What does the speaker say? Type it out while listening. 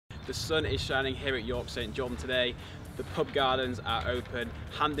The sun is shining here at York St John today. The pub gardens are open,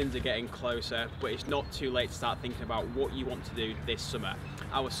 hand-ins are getting closer, but it's not too late to start thinking about what you want to do this summer.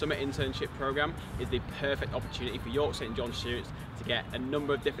 Our Summer Internship Programme is the perfect opportunity for York St John students to get a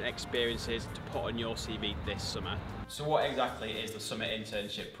number of different experiences to put on your CV this summer. So what exactly is the Summer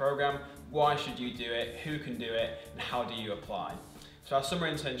Internship Programme? Why should you do it? Who can do it? And how do you apply? So our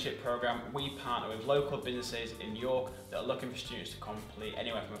Summer Internship Programme, we partner with local businesses in York that are looking for students to complete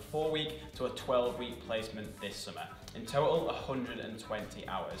anywhere from a 4-week to a 12-week placement this summer. In total, 120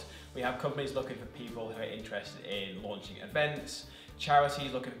 hours. We have companies looking for people who are interested in launching events,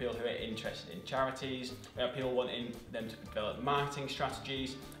 charities looking for people who are interested in charities, we have people wanting them to develop marketing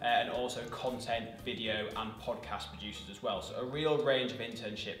strategies, and also content, video and podcast producers as well. So a real range of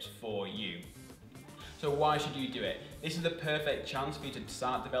internships for you. So why should you do it? This is the perfect chance for you to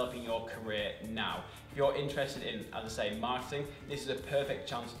start developing your career now. If you're interested in, as I say, marketing, this is a perfect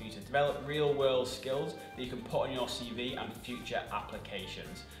chance for you to develop real world skills that you can put on your CV and future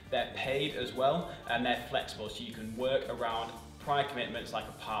applications. They're paid as well and they're flexible, so you can work around prior commitments like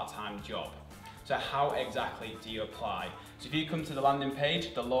a part-time job. So how exactly do you apply? So if you come to the landing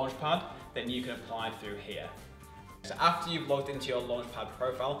page, the LaunchPad, then you can apply through here. So after you've logged into your LaunchPad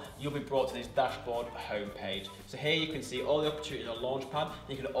profile, you'll be brought to this dashboard homepage. So here you can see all the opportunities on LaunchPad.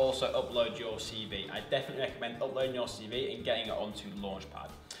 You can also upload your CV. I definitely recommend uploading your CV and getting it onto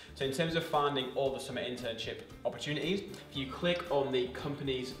LaunchPad. So in terms of finding all the summer internship opportunities, if you click on the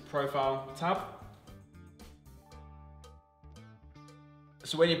company's profile tab,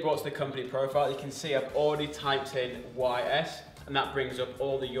 so when you're brought to the company profile, you can see I've already typed in YS, and that brings up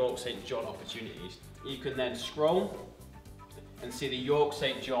all the York St John opportunities. You can then scroll and see the York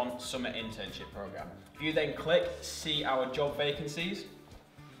St John Summer Internship Programme. If you then click see our job vacancies,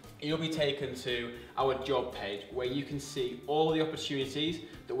 you'll be taken to our job page where you can see all the opportunities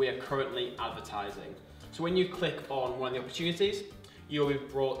that we are currently advertising. So when you click on one of the opportunities, you'll be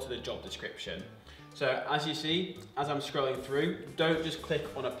brought to the job description. So as you see, as I'm scrolling through, don't just click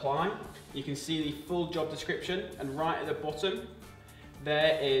on apply. You can see the full job description, and right at the bottom,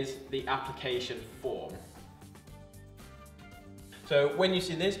 there is the application form. So when you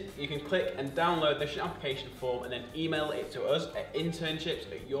see this, you can click and download this application form and then email it to us at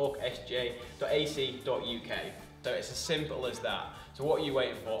internships@yorksj.ac.uk. So it's as simple as that. So what are you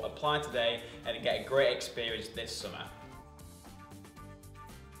waiting for? Apply today and get a great experience this summer.